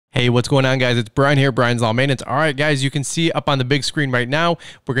Hey, what's going on, guys? It's Brian here, Brian's Lawn Maintenance. All right, guys, you can see up on the big screen right now,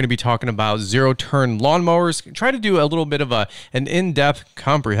 we're going to be talking about zero-turn lawnmowers. Try to do a little bit of an in-depth,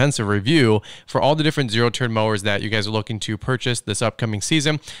 comprehensive review for all the different zero-turn mowers that you guys are looking to purchase this upcoming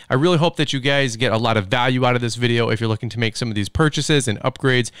season. I really hope that you guys get a lot of value out of this video if you're looking to make some of these purchases and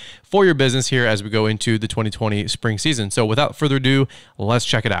upgrades for your business here as we go into the 2020 spring season. So without further ado, let's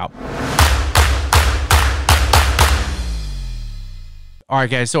check it out. All right,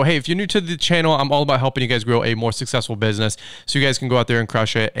 guys. So, hey, if you're new to the channel, I'm all about helping you guys grow a more successful business so you guys can go out there and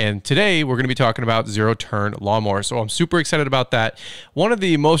crush it. And today we're going to be talking about zero-turn lawnmowers. So I'm super excited about that. One of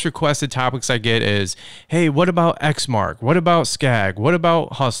the most requested topics I get is, hey, what about Exmark? What about Scag? What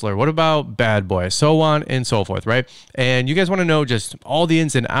about Hustler? What about Bad Boy? So on and so forth, right? And you guys want to know just all the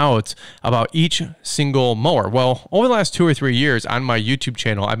ins and outs about each single mower. Well, over the last 2 or 3 years on my YouTube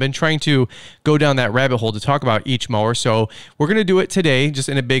channel, I've been trying to go down that rabbit hole to talk about each mower. So we're going to do it today, just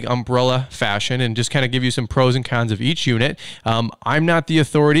in a big umbrella fashion, and just kind of give you some pros and cons of each unit. I'm not the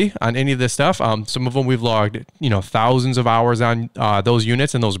authority on any of this stuff. Some of them we've logged, thousands of hours on those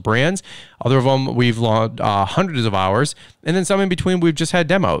units and those brands. Other of them we've logged hundreds of hours, and then some in between we've just had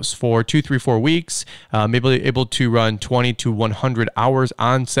demos for 2, 3, 4 weeks, maybe able to run 20 to 100 hours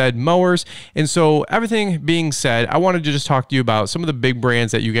on said mowers. And so everything being said, I wanted to just talk to you about some of the big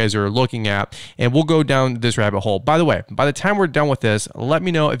brands that you guys are looking at, and we'll go down this rabbit hole. By the way, by the time we're done with this, let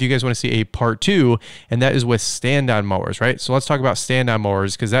me know if you guys want to see a part 2, and that is with stand-on mowers, right? So let's talk about stand-on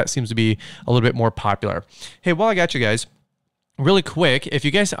mowers because that seems to be a little bit more popular. Hey, while I got you guys, really quick, if you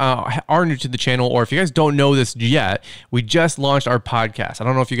guys are new to the channel, or if you guys don't know this yet, we just launched our podcast. I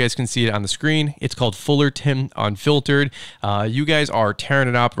don't know if you guys can see it on the screen. It's called Fullerton Unfiltered. You guys are tearing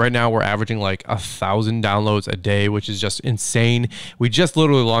it up. Right now, we're averaging like 1,000 downloads a day, which is just insane. We just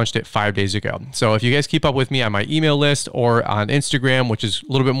literally launched it 5 days ago. So if you guys keep up with me on my email list or on Instagram, which is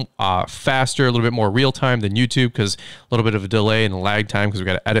a little bit faster, a little bit more real time than YouTube, because a little bit of a delay and a lag time because we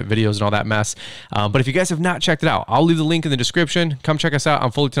got to edit videos and all that mess. But if you guys have not checked it out, I'll leave the link in the description. Come check us out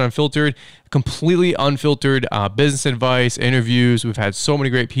on Fullerton Unfiltered, completely unfiltered business advice, interviews. We've had so many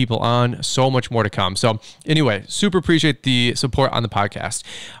great people on, so much more to come. So anyway, super appreciate the support on the podcast.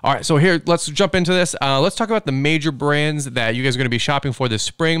 All right, so here, let's jump into this. Let's talk about the major brands that you guys are going to be shopping for this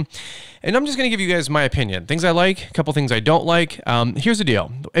spring. And I'm just going to give you guys my opinion. Things I like, a couple things I don't like. Here's the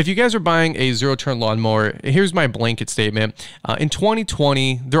deal. If you guys are buying a zero-turn lawnmower, here's my blanket statement. In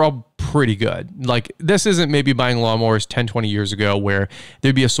 2020, they're all pretty good. Like, this isn't maybe buying lawnmowers 10, 20 years ago where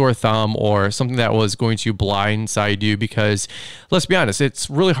there'd be a sore thumb or something that was going to blindside you, because let's be honest, it's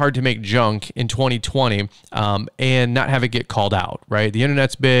really hard to make junk in 2020 and not have it get called out, right? The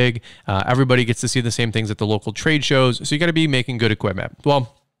internet's big. Everybody gets to see the same things at the local trade shows. So you got to be making good equipment.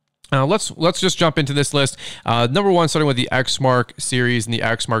 Well, let's just jump into this list. Number one, starting with the Exmark series and the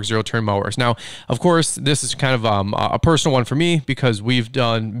Exmark zero-turn mowers. Now, of course, this is kind of a personal one for me because we've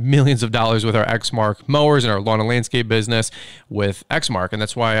done millions of dollars with our Exmark mowers and our lawn and landscape business with Exmark, and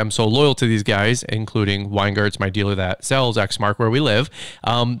that's why I'm so loyal to these guys, including Weingart's, my dealer that sells Exmark where we live.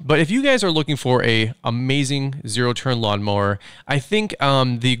 But if you guys are looking for a amazing zero-turn lawnmower, I think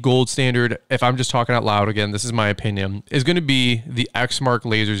the gold standard, if I'm just talking out loud again, this is my opinion, is going to be the Exmark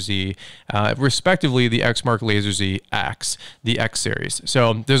Laser Z. Respectively, the Exmark Laser Z X, the X series.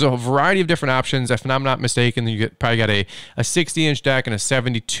 So there's a variety of different options. If I'm not mistaken, you probably got a 60-inch deck and a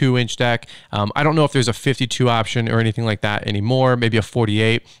 72-inch deck. I don't know if there's a 52 option or anything like that anymore, maybe a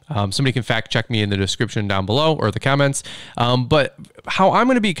 48. Somebody can fact check me in the description down below or the comments. But how I'm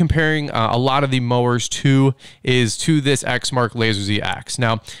going to be comparing a lot of the mowers is to this Exmark Laser Z X.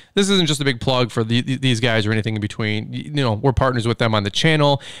 Now, this isn't just a big plug for these guys or anything in between. We're partners with them on the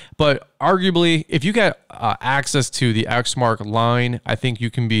channel. But arguably, if you get access to the Exmark line, I think you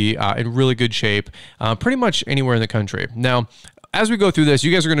can be in really good shape pretty much anywhere in the country. Now, as we go through this,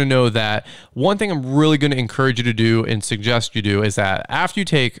 you guys are going to know that one thing I'm really going to encourage you to do and suggest you do is that after you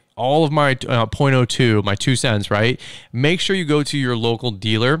take all of my 0.02, my 2 cents, right? Make sure you go to your local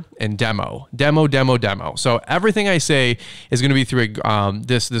dealer and demo. So everything I say is going to be through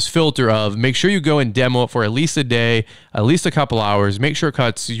this filter of make sure you go and demo it for at least a day, at least a couple hours. Make sure it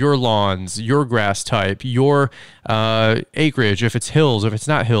cuts your lawns, your grass type, your acreage, if it's hills, if it's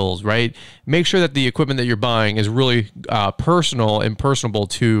not hills, right? Make sure that the equipment that you're buying is really personal and personable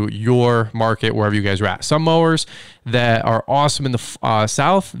to your market, wherever you guys are at. Some mowers that are awesome in the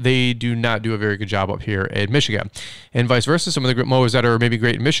south, they do not do a very good job up here in Michigan. And vice versa, some of the mowers that are maybe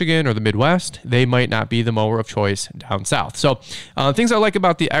great in Michigan or the Midwest, they might not be the mower of choice down south. So things I like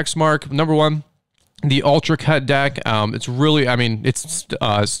about the Exmark, number one, The Ultra Cut deck, it's really, I mean, it's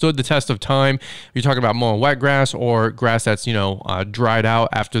stood the test of time. You're talking about mowing wet grass or grass that's, dried out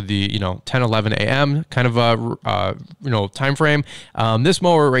after the, 10, 11 a.m. kind of, time frame. This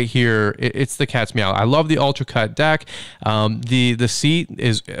mower right here, it's the cat's meow. I love the Ultra Cut deck. The seat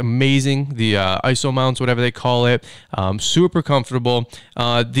is amazing. The ISO mounts, whatever they call it, super comfortable.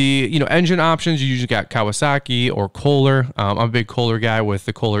 The, engine options, you usually got Kawasaki or Kohler. I'm a big Kohler guy with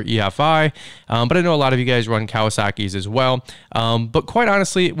the Kohler EFI, but I know a lot of you guys run Kawasaki's as well. But quite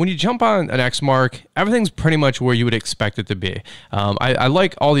honestly, when you jump on an Exmark, everything's pretty much where you would expect it to be. I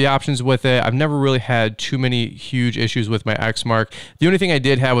like all the options with it. I've never really had too many huge issues with my Exmark. The only thing I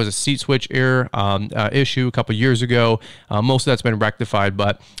did have was a seat switch error issue a couple years ago. Most of that's been rectified,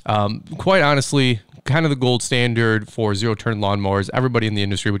 but quite honestly, kind of the gold standard for zero-turn lawnmowers. Everybody in the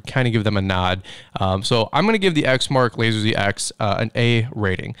industry would kind of give them a nod. So I'm going to give the Exmark Laser ZX an A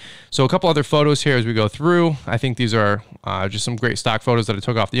rating. So a couple other photos here as we go through. I think these are just some great stock photos that I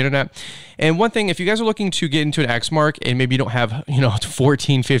took off the internet. And one thing, if you guys are looking to get into an Exmark and maybe you don't have,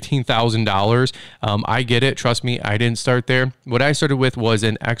 $14,000, $15,000, I get it. Trust me, I didn't start there. What I started with was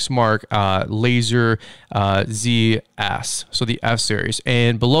an Exmark Laser ZS, so the F series,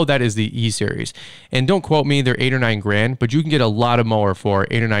 and below that is the E series. And don't quote me, they're $8 or $9 grand, but you can get a lot of mower for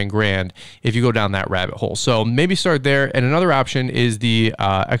 $8 or $9 grand if you go down that rabbit hole. So maybe start there. And another option is the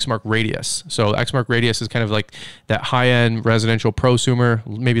Exmark Radius. So Exmark Radius is kind of like that high-end residential prosumer,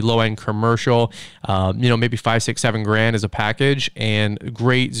 maybe low-end commercial, maybe 5, 6, 7 grand as a package, and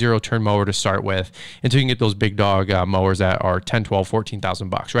great zero-turn mower to start with until you can get those big dog mowers that are 10, 12, 14,000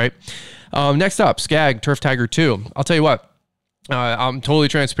 bucks, right? Next up, Scag Turf Tiger 2. I'll tell you what. I'm totally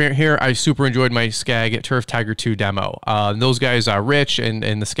transparent here. I super enjoyed my Scag Turf Tiger 2 demo. Those guys are Rich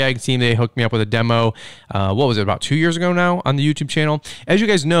and the Scag team. They hooked me up with a demo. What was it, about 2 years ago now on the YouTube channel? As you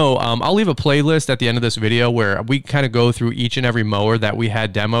guys know, I'll leave a playlist at the end of this video where we kind of go through each and every mower that we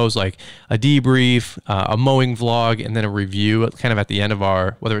had demos, like a debrief, a mowing vlog, and then a review kind of at the end of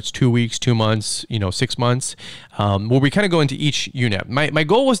our, whether it's 2 weeks, 2 months, 6 months, where we kind of go into each unit. My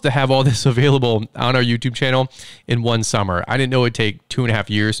goal was to have all this available on our YouTube channel in one summer. I didn't know it'd take 2.5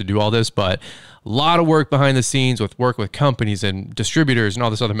 years to do all this, but a lot of work behind the scenes with work with companies and distributors and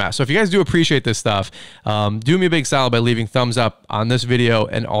all this other mess. So if you guys do appreciate this stuff, do me a big solid by leaving thumbs up on this video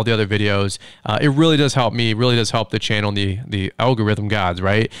and all the other videos. It really does help me, really does help the channel, the algorithm gods,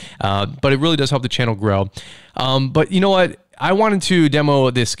 right? But it really does help the channel grow. But you know what? I wanted to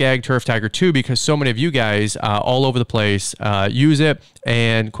demo the Scag Turf Tiger 2 because so many of you guys all over the place use it,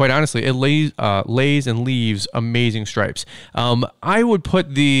 and quite honestly, it lays and leaves amazing stripes. I would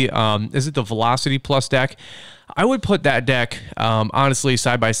put the, is it the Velocity Plus deck? I would put that deck, honestly,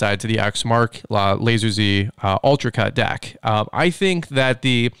 side by side to the Exmark Laser Z Ultra Cut deck. I think that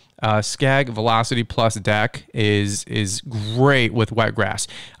the Scag Velocity Plus deck is great with wet grass.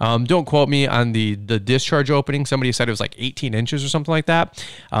 Don't quote me on the discharge opening. Somebody said it was like 18 inches or something like that.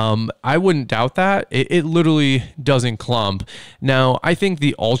 I wouldn't doubt that. It literally doesn't clump. Now, I think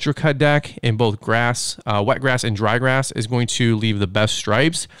the Ultra Cut deck in both grass, wet grass and dry grass is going to leave the best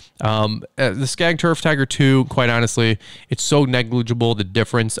stripes. The Scag Turf Tiger 2, quite honestly, it's so negligible, the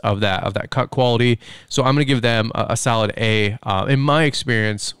difference of that cut quality. So I'm going to give them a solid A in my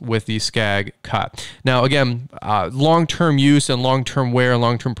experience with the Scag cut. Now, again, long-term use and long-term wear and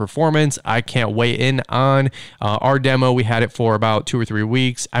long-term performance, I can't weigh in on. Our demo, we had it for about 2 or 3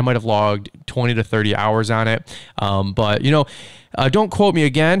 weeks. I might have logged 20 to 30 hours on it. But, don't quote me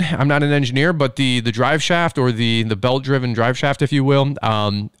again. I'm not an engineer, but the drive shaft or the belt-driven drive shaft, if you will,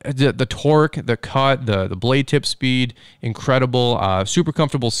 the torque, the cut, the blade tip speed, incredible, super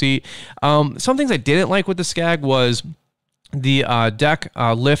comfortable seat. Some things I didn't like with the Scag was the deck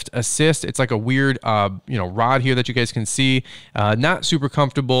lift assist. It's like a weird rod here that you guys can see, not super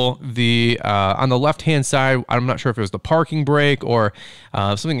comfortable. The on the left hand side, I'm not sure if it was the parking brake or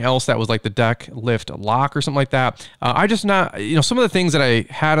something else that was like the deck lift lock or something like that. I just not, some of the things that I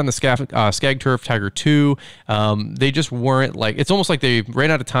had on the Scag Turf Tiger 2, they just weren't like, it's almost like they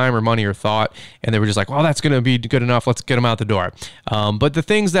ran out of time or money or thought, and they were just like, well, that's gonna be good enough, let's get them out the door. But the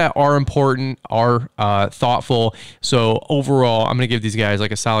things that are important are thoughtful. So overall, I'm going to give these guys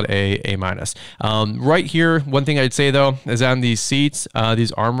like a solid A minus. Right here, one thing I'd say though is on these seats,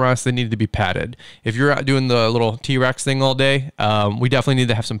 these armrests, they need to be padded. If you're out doing the little T-Rex thing all day, we definitely need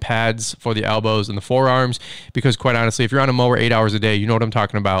to have some pads for the elbows and the forearms, because quite honestly, if you're on a mower 8 hours a day, you know what I'm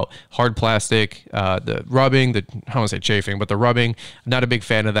talking about. Hard plastic, the rubbing, I don't want to say chafing, but the rubbing, not a big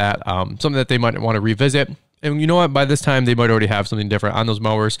fan of that. Something that they might want to revisit. And you know what? By this time, they might already have something different on those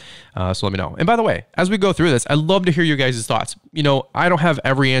mowers. So let me know. And by the way, as we go through this, I'd love to hear your guys' thoughts. You know, I don't have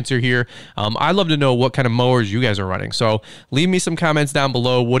every answer here. I'd love to know what kind of mowers you guys are running. So leave me some comments down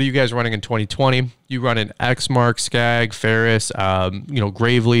below. What are you guys running in 2020? You run an Exmark, Scag, Ferris, you know,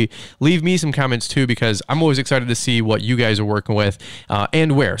 Gravely. Leave me some comments too, because I'm always excited to see what you guys are working with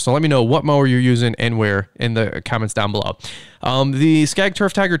and where. So let me know what mower you're using and where in the comments down below. The Scag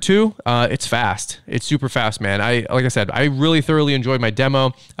Turf Tiger 2, it's fast. It's super fast, man. Like I said, I really thoroughly enjoyed my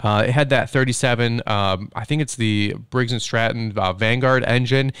demo. It had that 37, I think it's the Briggs & Stratton Vanguard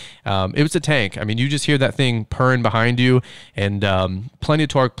engine. It was a tank. I mean, you just hear that thing purring behind you, and plenty of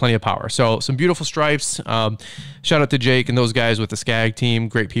torque, plenty of power. So some beautiful stripes. Shout out to Jake and those guys with the Scag team.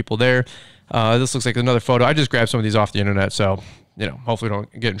 Great people there. This looks like another photo. I just grabbed some of these off the internet, so, you know, hopefully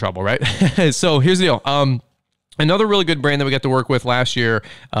don't get in trouble, right? So here's the deal. Another really good brand that we got to work with last year,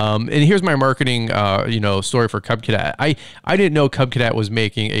 and here's my marketing, you know, story for Cub Cadet. I didn't know Cub Cadet was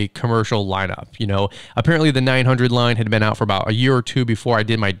making a commercial lineup. You know, apparently the 900 line had been out for about a year or two before I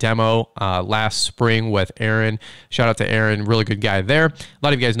did my demo last spring with Aaron. Shout out to Aaron, really good guy there. A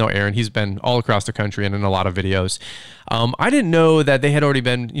lot of you guys know Aaron. He's been all across the country and in a lot of videos. I didn't know that they had already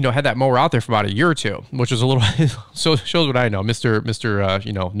been, you know, had that mower out there for about a year or two, which was a little, so shows what I know. Mr.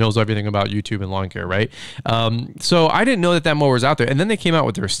 You know, knows everything about YouTube and lawn care, right? So I didn't know that that mower was out there. And then they came out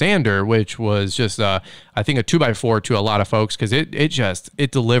with their standard, which was just, I think a 2x4 to a lot of folks, because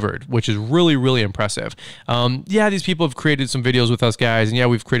it delivered, which is really, really impressive. Yeah, these people have created some videos with us guys, and yeah,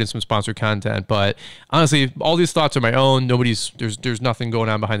 we've created some sponsored content, but honestly, all these thoughts are my own. There's nothing going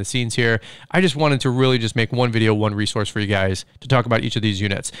on behind the scenes here. I just wanted to really just make one video, one resource for you guys to talk about each of these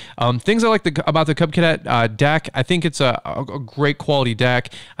units. Things I like about the Cub Cadet deck, I think it's a great quality deck.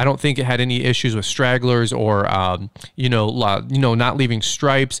 I don't think it had any issues with stragglers or you know, not leaving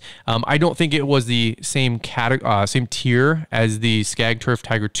stripes. I don't think it was the same tier as the Scag Turf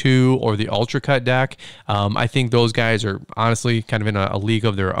Tiger 2 or the Ultra Cut deck. I think those guys are honestly kind of in a league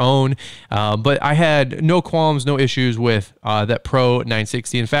of their own. But I had no qualms, no issues with that Pro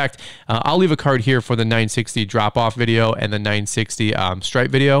 960. In fact, I'll leave a card here for the 960 drop-off video and the 960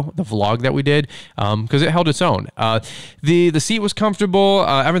 stripe video, the vlog that we did, because it held its own. The seat was comfortable.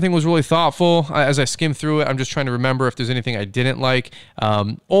 Everything was really thoughtful. As I skimmed through it, I'm just trying to remember if there's anything I didn't like.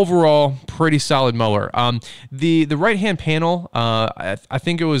 Overall, pretty solid mower. The right-hand panel, I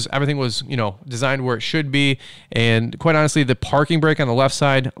think everything was, you know, designed where it should be. And quite honestly, the parking brake on the left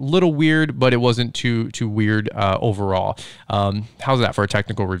side, a little weird, but it wasn't too weird overall. How's that for a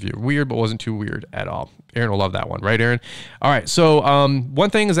technical review? Weird, but wasn't too weird at all. Aaron will love that one, right, Aaron? All right, so one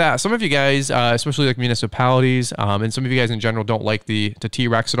thing is that some of you guys, especially like municipalities, and some of you guys in general don't like to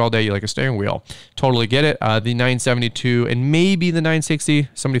T-Rex it all day. You like a steering wheel. Totally get it. The 972 and maybe the 960,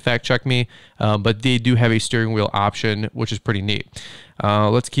 somebody fact check me, but they do have a steering wheel option, which is pretty neat.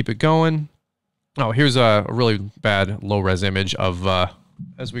 Let's keep it going. Oh, here's a really bad low-res image of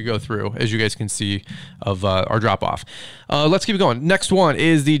as we go through, as you guys can see, of our drop-off. Let's keep going. Next one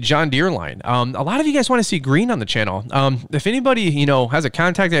is the John Deere line. A lot of you guys want to see green on the channel. If anybody, you know, has a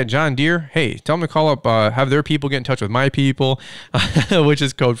contact at John Deere, hey, tell them to call up, have their people get in touch with my people, which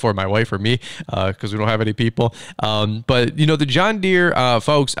is code for my wife or me, because we don't have any people. But, you know, the John Deere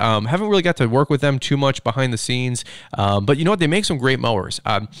folks, haven't really got to work with them too much behind the scenes. But you know what? They make some great mowers.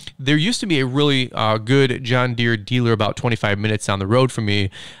 There used to be a really good John Deere dealer about 25 minutes down the road from me.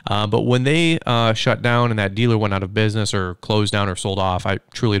 But when they shut down and that dealer went out of business or closed down or sold off, I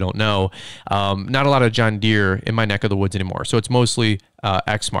truly don't know. Not a lot of John Deere in my neck of the woods anymore. So it's mostly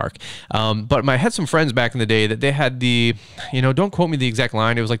Exmark. But I had some friends back in the day that they had the, you know, don't quote me the exact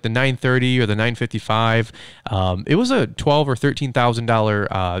line. It was like the 930 or the 955. It was a $12,000 or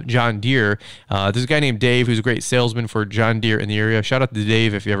 $13,000 John Deere. There's a guy named Dave who's a great salesman for John Deere in the area. Shout out to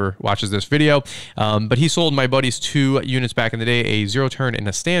Dave if he ever watches this video. But he sold my buddies 2 units back in the day, a zero turn and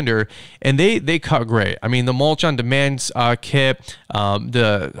a stander, and they cut great. I mean, the mulch on demand kit,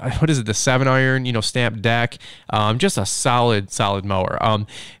 the 7-iron, you know, stamped deck, just a solid mower.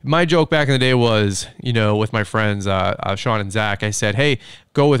 My joke back in the day was, you know, with my friends, Sean and Zach, I said, hey,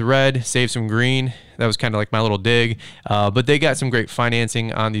 go with red, save some green. That was kind of like my little dig. But they got some great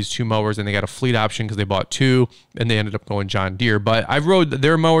financing on these 2 mowers, and they got a fleet option because they bought 2, and they ended up going John Deere. But I've rode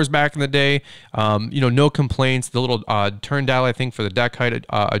their mowers back in the day. You know, no complaints. The little turn dial, I think, for the deck height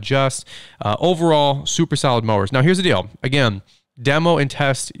adjust. Overall, super solid mowers. Now, here's the deal. Again, demo and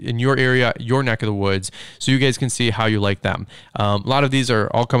test in your area, your neck of the woods, so you guys can see how you like them. A lot of these are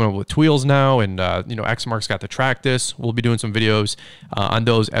all coming up with wheels now, and Exmark's got the track disc. We'll be doing some videos on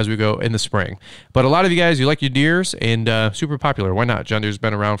those as we go in the spring. But a lot of you guys, you like your Deeres, and super popular. Why not? John Deere's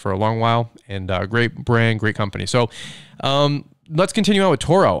been around for a long while, and great brand, great company. So let's continue on with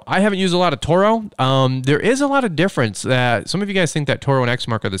Toro. I haven't used a lot of Toro. There is a lot of difference that some of you guys think that Toro and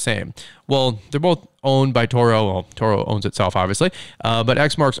Exmark are the same. Well, they're both owned by Toro. Well, Toro owns itself, obviously, but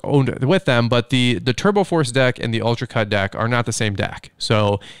Exmark's owned with them. But the Turbo Force deck and the Ultra Cut deck are not the same deck.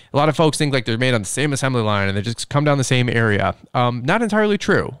 So a lot of folks think like they're made on the same assembly line and they just come down the same area. Not entirely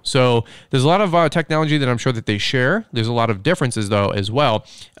true. So there's a lot of technology that I'm sure that they share. There's a lot of differences though as well.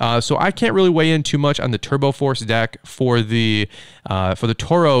 So I can't really weigh in too much on the Turbo Force deck for the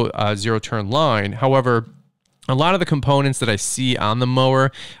Toro zero turn line. However, a lot of the components that I see on the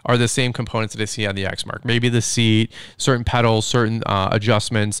mower are the same components that I see on the Exmark. Maybe the seat, certain pedals, certain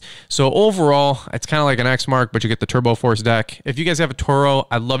adjustments. So overall, it's kind of like an Exmark, but you get the Turbo Force deck. If you guys have a Toro,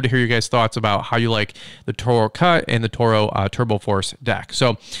 I'd love to hear your guys' thoughts about how you like the Toro Cut and the Toro Turbo Force deck.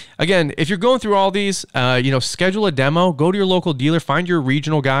 So again, if you're going through all these, schedule a demo. Go to your local dealer, find your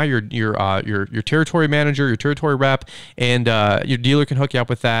regional guy, your territory manager, your territory rep, and your dealer can hook you up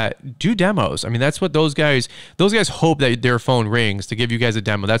with that. Do demos. I mean, that's what those guys hope that their phone rings to give you guys a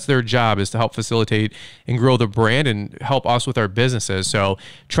demo. That's their job, is to help facilitate and grow the brand and help us with our businesses. So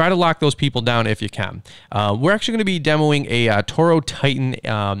try to lock those people down if you can. We're actually going to be demoing a Toro Titan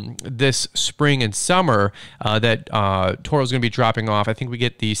this spring and summer that Toro's going to be dropping off. I think we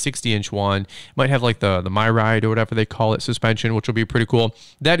get the 60-inch one. Might have like the My Ride or whatever they call it suspension, which will be pretty cool.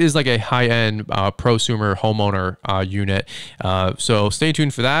 That is like a high-end prosumer homeowner unit. So stay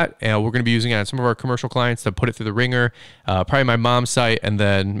tuned for that. We're going to be using it on some of our commercial clients to put it through the ringer, probably my mom's site, and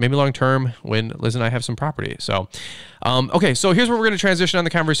then maybe long term when Liz and I have some property. So okay, so here's where we're going to transition on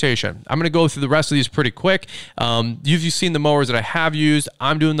the conversation. I'm going to go through the rest of these pretty quick. You've seen the mowers that I have used.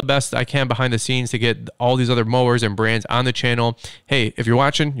 I'm doing the best I can behind the scenes to get all these other mowers and brands on the channel. Hey, if you're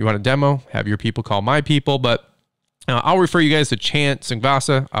watching, you want a demo, have your people call my people, but I'll refer you guys to Chant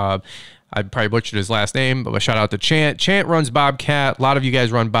Singvasa. I probably butchered his last name, but a shout out to Chant. Chant runs Bobcat. A lot of you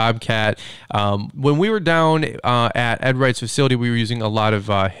guys run Bobcat. When we were down at Ed Wright's facility, we were using a lot of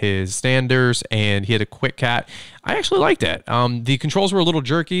his standers, and he had a Quick Cat. I actually liked it. The controls were a little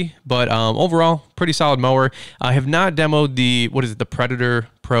jerky, but overall, pretty solid mower. I have not demoed the Predator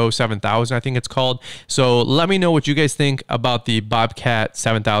Pro 7000, I think it's called. So let me know what you guys think about the Bobcat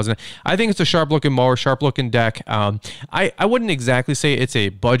 7000. I think it's a sharp looking mower, sharp looking deck. I wouldn't exactly say it's a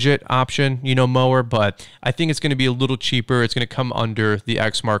budget option, mower, but I think it's going to be a little cheaper. It's going to come under the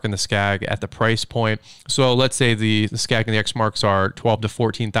Exmark and the Scag at the price point. So let's say the Scag and the Exmarks are 12 to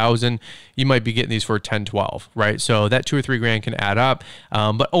 14,000. You might be getting these for 10, 12, right? So that $2 or $3 grand can add up.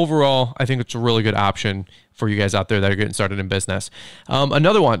 But overall, I think it's a really good option for you guys out there that are getting started in business.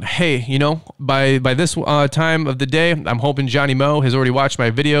 Another one, hey, by this time of the day, I'm hoping Johnny Mow has already watched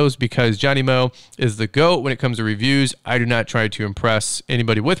my videos, because Johnny Mow is the GOAT when it comes to reviews. I do not try to impress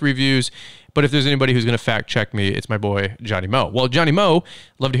anybody with reviews, but if there's anybody who's going to fact check me, it's my boy, Johnny Mow. Well, Johnny Mow,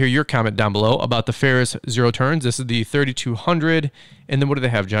 love to hear your comment down below about the Ferris zero turns. This is the 3200. And then what do they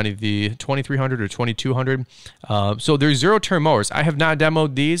have, Johnny? The 2300 or 2200. So they're zero turn mowers. I have not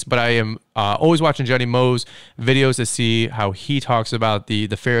demoed these, but I am always watching Johnny Mow's videos to see how he talks about the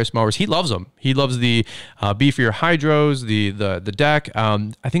Ferris mowers. He loves them. He loves the beefier hydros, the deck.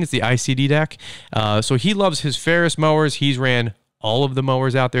 I think it's the ICD deck. So he loves his Ferris mowers. He's ran all of the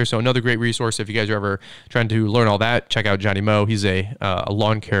mowers out there. So another great resource if you guys are ever trying to learn all that, check out Johnny Mow. He's a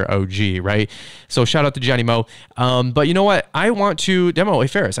lawn care OG, right? So shout out to Johnny Mow. But you know what? I want to demo a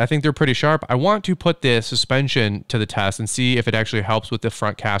Ferris. I think they're pretty sharp. I want to put the suspension to the test and see if it actually helps with the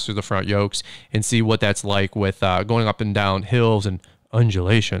front casters, the front yokes, and see what that's like with going up and down hills and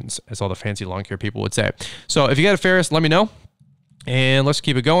undulations, as all the fancy lawn care people would say. So if you got a Ferris, let me know. And let's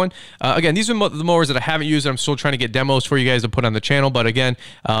keep it going. Again, these are the mowers that I haven't used. I'm still trying to get demos for you guys to put on the channel. But again,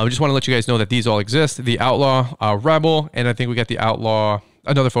 I just want to let you guys know that these all exist. The Outlaw Rebel, and I think we got the Outlaw,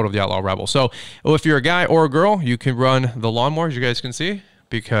 another photo of the Outlaw Rebel. So if you're a guy or a girl, you can run the lawnmowers, you guys can see,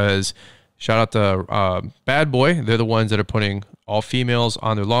 because shout out to Bad Boy. They're the ones that are putting all females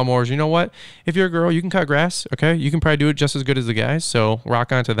on their lawnmowers. You know what? If you're a girl, you can cut grass, okay? You can probably do it just as good as the guys, so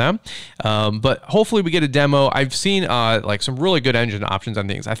rock on to them. But hopefully we get a demo. I've seen like some really good engine options on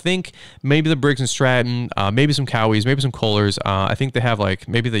things. I think maybe the Briggs & Stratton, maybe some Cowies, maybe some Kohlers. I think they have like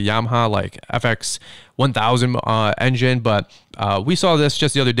maybe the Yamaha like FX 1000 engine, but We saw this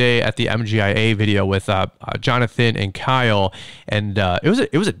just the other day at the MGIA video with Jonathan and Kyle, and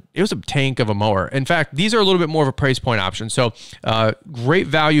it was a tank of a mower. In fact, these are a little bit more of a price point option. So great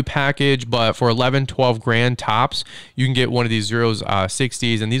value package, but for 11, 12 grand tops, you can get one of these Zeros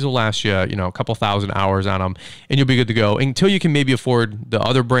 60s, and these will last you, a couple thousand hours on them, and you'll be good to go until you can maybe afford the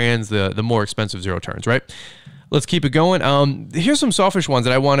other brands, the more expensive zero turns, right? Let's keep it going. Here's some selfish ones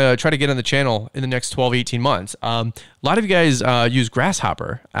that I want to try to get on the channel in the next 12, 18 months. A lot of you guys use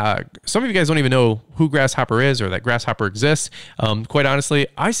Grasshopper. Some of you guys don't even know who Grasshopper is or that Grasshopper exists. Quite honestly,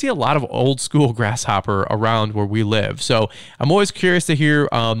 I see a lot of old school Grasshopper around where we live. So I'm always curious to hear,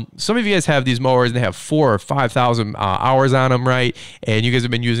 some of you guys have these mowers and they have 4,000 or 5,000 hours on them, right? And you guys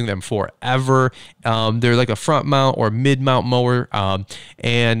have been using them forever. They're like a front mount or mid mount mower.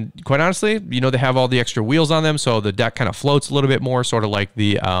 And quite honestly, they have all the extra wheels on them. So the deck kind of floats a little bit more, sort of like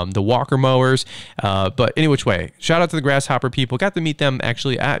the Walker mowers. But any which way, shout out to the Grasshopper people. Got to meet them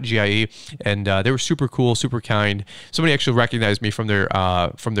actually at GIE, and they were super cool, super kind. Somebody actually recognized me from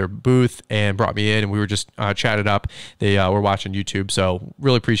their booth and brought me in, and we were just chatted up. They were watching YouTube, so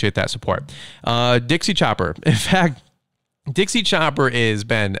really appreciate that support. Dixie Chopper. In fact, Dixie Chopper has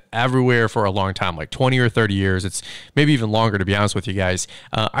been everywhere for a long time, like 20 or 30 years. It's maybe even longer, to be honest with you guys.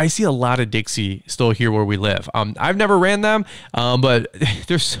 I see a lot of Dixie still here where we live. I've never ran them, but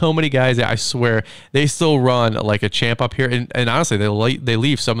there's so many guys that I swear they still run like a champ up here. And honestly, they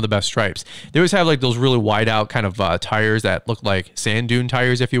leave some of the best stripes. They always have like those really wide out kind of tires that look like sand dune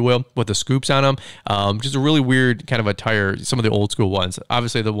tires, if you will, with the scoops on them. Just a really weird kind of a tire, some of the old school ones.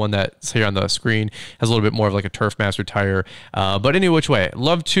 Obviously, the one that's here on the screen has a little bit more of like a Turf Master tire. But any which way,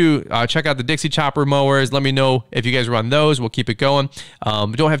 love to check out the Dixie Chopper mowers. Let me know if you guys run those. We'll keep it going.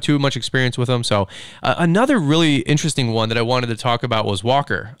 Don't have too much experience with them. So another really interesting one that I wanted to talk about was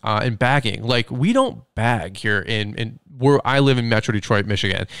Walker and bagging. Like, we don't bag here in where I live in Metro Detroit,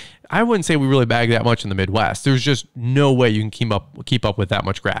 Michigan. I wouldn't say we really bag that much in the Midwest. There's just no way you can keep up with that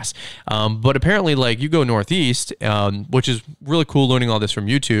much grass. But apparently, like, you go Northeast, which is really cool learning all this from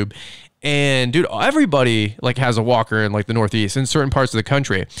YouTube. And dude, everybody like has a Walker in like the Northeast in certain parts of the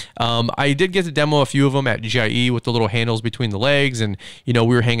country. I did get to demo a few of them at GIE with the little handles between the legs, and we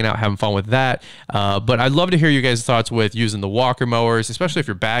were hanging out having fun with that. But I'd love to hear you guys' thoughts with using the Walker mowers, especially if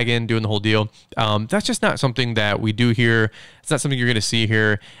you're bagging, doing the whole deal. That's just not something that we do here. It's not something you're going to see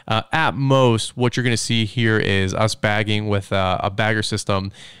here. At most, what you're going to see here is us bagging with a bagger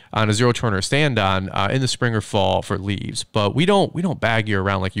system on a zero turn or stand on in the spring or fall for leaves. But we don't bag year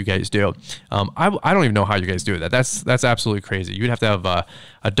round like you guys do. I don't even know how you guys do that. That's absolutely crazy. You'd have to have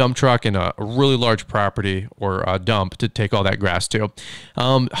a dump truck and a really large property or a dump to take all that grass to.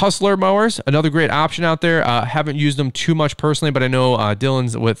 Hustler mowers, another great option out there. Haven't used them too much personally, but I know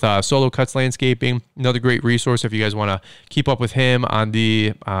Dylan's with Solo Cuts Landscaping, another great resource if you guys want to keep up with him on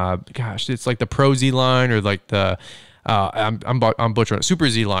the it's like the Pro Z line or like the I'm butchering it. Super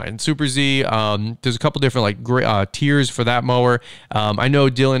Z line. Super Z. There's a couple different like tiers for that mower. I know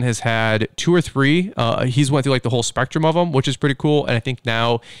Dylan has had 2 or 3. He's went through like the whole spectrum of them, which is pretty cool. And I think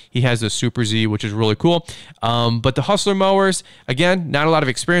now he has the Super Z, which is really cool. But the Hustler mowers, again, not a lot of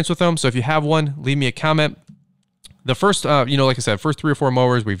experience with them. So if you have one, leave me a comment. The first, like I said, first 3 or 4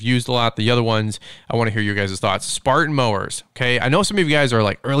 mowers we've used a lot. The other ones, I want to hear your guys' thoughts. Spartan mowers, okay? I know some of you guys are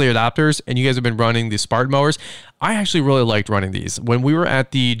like early adopters, and you guys have been running the Spartan mowers. I actually really liked running these. When we were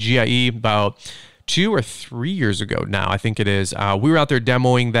at the GIE about 2 or 3 years ago now, I think it is, we were out there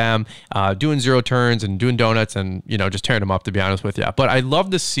demoing them, doing zero turns and doing donuts and, just tearing them up, to be honest with you. But I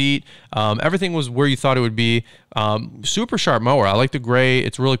love the seat. Everything was where you thought it would be. Super sharp mower. I like the gray.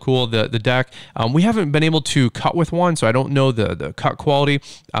 It's really cool. The deck. We haven't been able to cut with one, so I don't know the cut quality.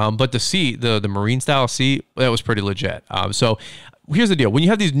 But the seat, the marine style seat, that was pretty legit. So here's the deal. When you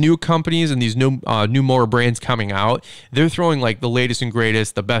have these new companies and these new mower brands coming out, they're throwing like the latest and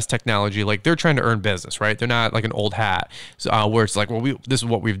greatest, the best technology. Like, they're trying to earn business, right? They're not like an old hat where it's like, well, this is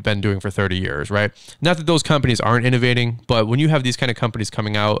what we've been doing for 30 years, right? Not that those companies aren't innovating, but when you have these kind of companies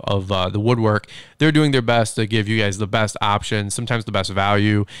coming out of the woodwork, they're doing their best to give you guys the best options, sometimes the best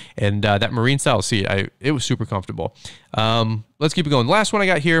value. And that marine style seat, it was super comfortable. Let's keep it going. The last one I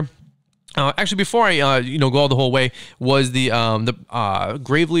got here, actually, before I go all the whole way, was the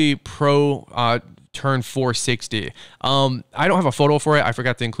Gravely Pro Turn 460. I don't have a photo for it. I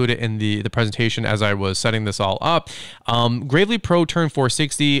forgot to include it in the presentation as I was setting this all up. Gravely Pro Turn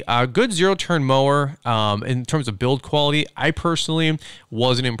 460, good zero turn mower. In terms of build quality, I personally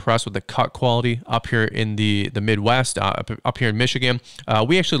wasn't impressed with the cut quality up here in the Midwest, up here in Michigan.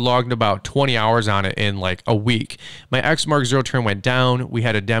 We actually logged about 20 hours on it in like a week. My Exmark zero turn went down. We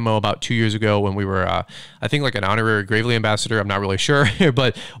had a demo about 2 years ago when we were, I think like an honorary Gravely ambassador. I'm not really sure,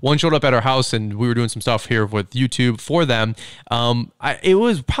 but one showed up at our house and we were doing some stuff here with YouTube for them. It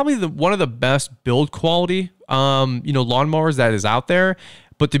was probably one of the best build quality, lawnmowers that is out there.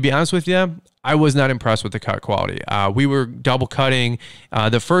 But to be honest with you, I was not impressed with the cut quality. We were double cutting.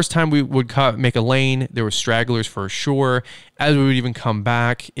 The first time we would make a lane, there were stragglers for sure. As we would even come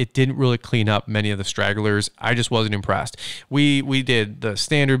back, it didn't really clean up many of the stragglers. I just wasn't impressed. We did the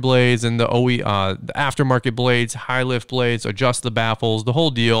standard blades and the the aftermarket blades, high lift blades, adjust the baffles, the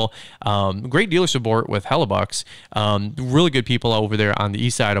whole deal. Great dealer support with Hellebucks. Really good people over there on the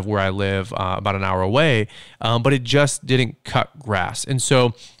east side of where I live, about an hour away. But it just didn't cut grass. And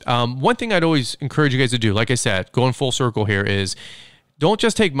so one thing I'd always encourage you guys to do, like I said, going full circle here, is don't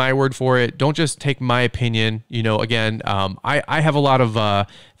just take my word for it. Don't just take my opinion. Again, I have a lot of,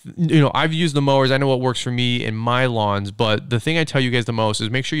 I've used the mowers. I know what works for me in my lawns, but the thing I tell you guys the most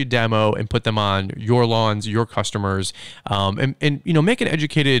is make sure you demo and put them on your lawns, your customers, and make an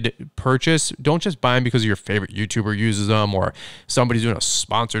educated purchase. Don't just buy them because your favorite YouTuber uses them or somebody's doing a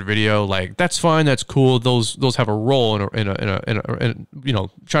sponsored video. Like, that's fine. That's cool. Those have a role in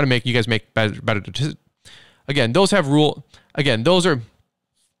trying to make you guys make better. Again, those have rule. Again,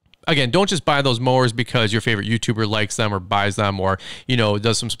 don't just buy those mowers because your favorite YouTuber likes them or buys them or,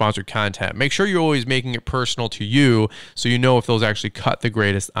 does some sponsored content. Make sure you're always making it personal to you so you know if those actually cut the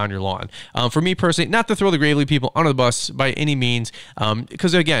greatest on your lawn. For me personally, not to throw the Gravely people under the bus by any means,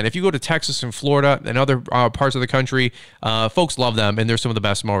 because again, if you go to Texas and Florida and other parts of the country, folks love them and they're some of the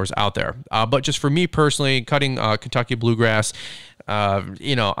best mowers out there. But just for me personally, cutting Kentucky Bluegrass,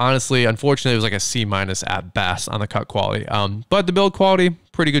 honestly, unfortunately, it was like a C- at best on the cut quality. But the build quality,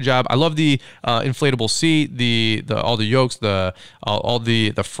 pretty good job. I love the inflatable seat, all the yokes, all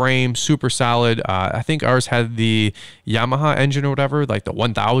the frame, super solid. I think ours had the Yamaha engine or whatever, like the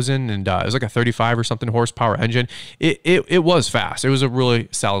 1000, and it was like a 35 or something horsepower engine. It was fast. It was a really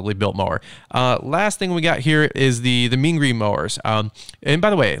solidly built mower. Last thing we got here is the Mean Green mowers. And by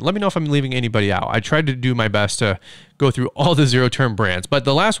the way, let me know if I'm leaving anybody out. I tried to do my best to go through all the zero turn brands, but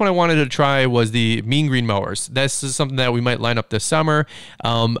the last one I wanted to try was the Mean Green mowers. This is something that we might line up this summer.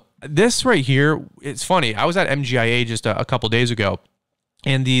 This right here, it's funny. I was at MGIA just a couple days ago,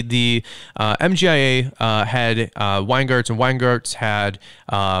 and the MGIA had Weingarts, and Weingarts had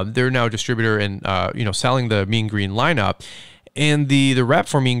they're now a distributor and selling the Mean Green lineup. And the rep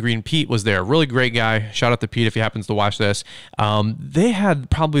for Mean Green, Pete, was there. Really great guy. Shout out to Pete if he happens to watch this. They had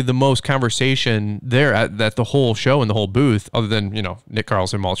probably the most conversation there at the whole show and the whole booth, other than, Nick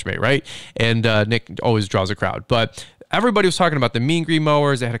Carlson, Mulchmate, right? And Nick always draws a crowd. But everybody was talking about the Mean Green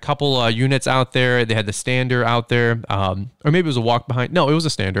mowers. They had a couple units out there. They had the stander out there. Or maybe it was a walk behind. No, it was a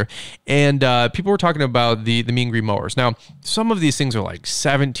stander. And people were talking about the Mean Green mowers. Now, some of these things are like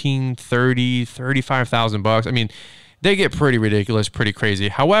 17, 30, 35,000 bucks. I mean, they get pretty ridiculous, pretty crazy.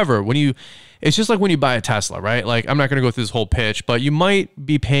 However, it's just like when you buy a Tesla, right? Like, I'm not going to go through this whole pitch, but you might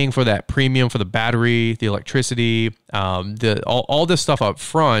be paying for that premium for the battery, the electricity, all this stuff up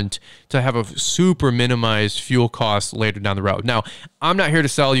front to have a super minimized fuel cost later down the road. Now, I'm not here to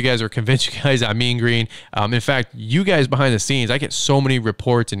sell you guys or convince you guys on Mean Green. In fact, you guys behind the scenes, I get so many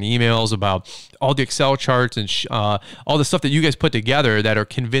reports and emails about all the Excel charts and all the stuff that you guys put together that are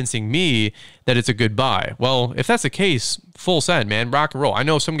convincing me that it's a good buy. Well, if that's the case, full send, man, rock and roll. I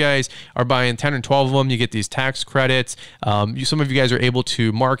know some guys are buying 10 and 12 of them. You get these tax credits. Some of you guys are able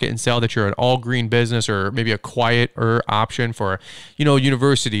to market and sell that you're an all green business or maybe a quieter option for,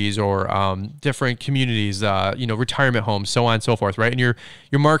 universities or different communities, retirement homes, so on and so forth, right? And you're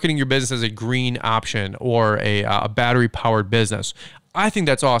marketing your business as a green option or a battery powered business. I think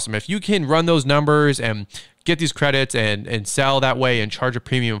that's awesome. If you can run those numbers and get these credits and sell that way and charge a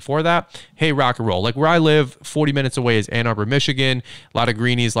premium for that, hey, rock and roll. Like where I live, 40 minutes away is Ann Arbor, Michigan. A lot of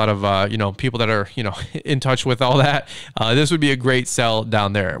greenies, a lot of, people that are, in touch with all that. This would be a great sell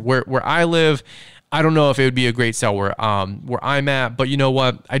down there. Where I live, I don't know if it would be a great sell where I'm at, but you know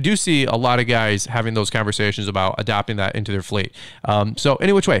what? I do see a lot of guys having those conversations about adopting that into their fleet. So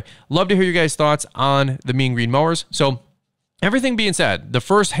any which way, love to hear your guys' thoughts on the Mean Green mowers. So Everything being said, the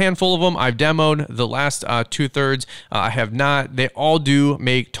first handful of them I've demoed, the last 2/3 I have not. They all do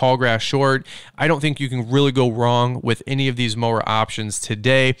make tall grass short. I don't think you can really go wrong with any of these mower options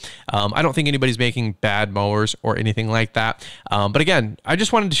today. I don't think anybody's making bad mowers or anything like that. But again, I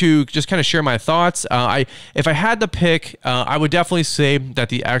just wanted to just kind of share my thoughts. If I had to pick, I would definitely say that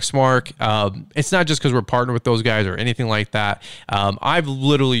the Exmark, it's not just because we're partnered with those guys or anything like that. I've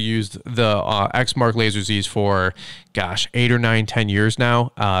literally used the Exmark Laser Z's for, gosh, 8 or 9, 10 years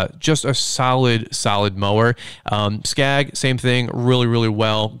now. Just a solid mower. Scag, same thing, really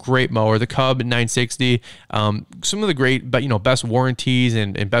well. Great mower. The Cub 960, some of the great, but best warranties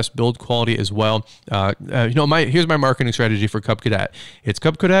and best build quality as well. Here's my marketing strategy for Cub Cadet. It's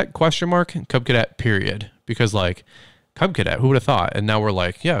Cub Cadet ? Cub Cadet period. Because like, Cub Cadet, who would have thought? And now we're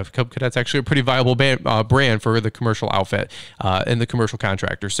like, yeah, Cub Cadet's actually a pretty viable brand for the commercial outfit and the commercial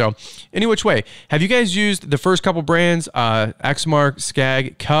contractor. So any which way, have you guys used the first couple brands, Exmark,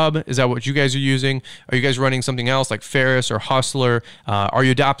 Scag, Cub? Is that what you guys are using? Are you guys running something else like Ferris or Hustler? Are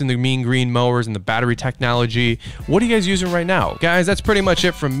you adopting the mean green mowers and the battery technology? What are you guys using right now? Guys, that's pretty much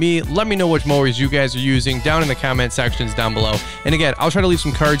it from me. Let me know which mowers you guys are using down in the comment sections down below. And again, I'll try to leave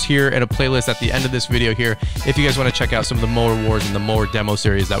some cards here and a playlist at the end of this video here if you guys want to check out some of the mower wars and the mower demo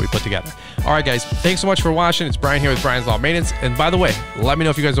series that we put together. All right, guys, thanks so much for watching. It's Brian here with Brian's Law Maintenance. And by the way, let me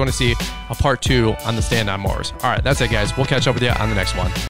know if you guys want to see a part 2 on the stand-on mowers. All right, that's it, guys. We'll catch up with you on the next one.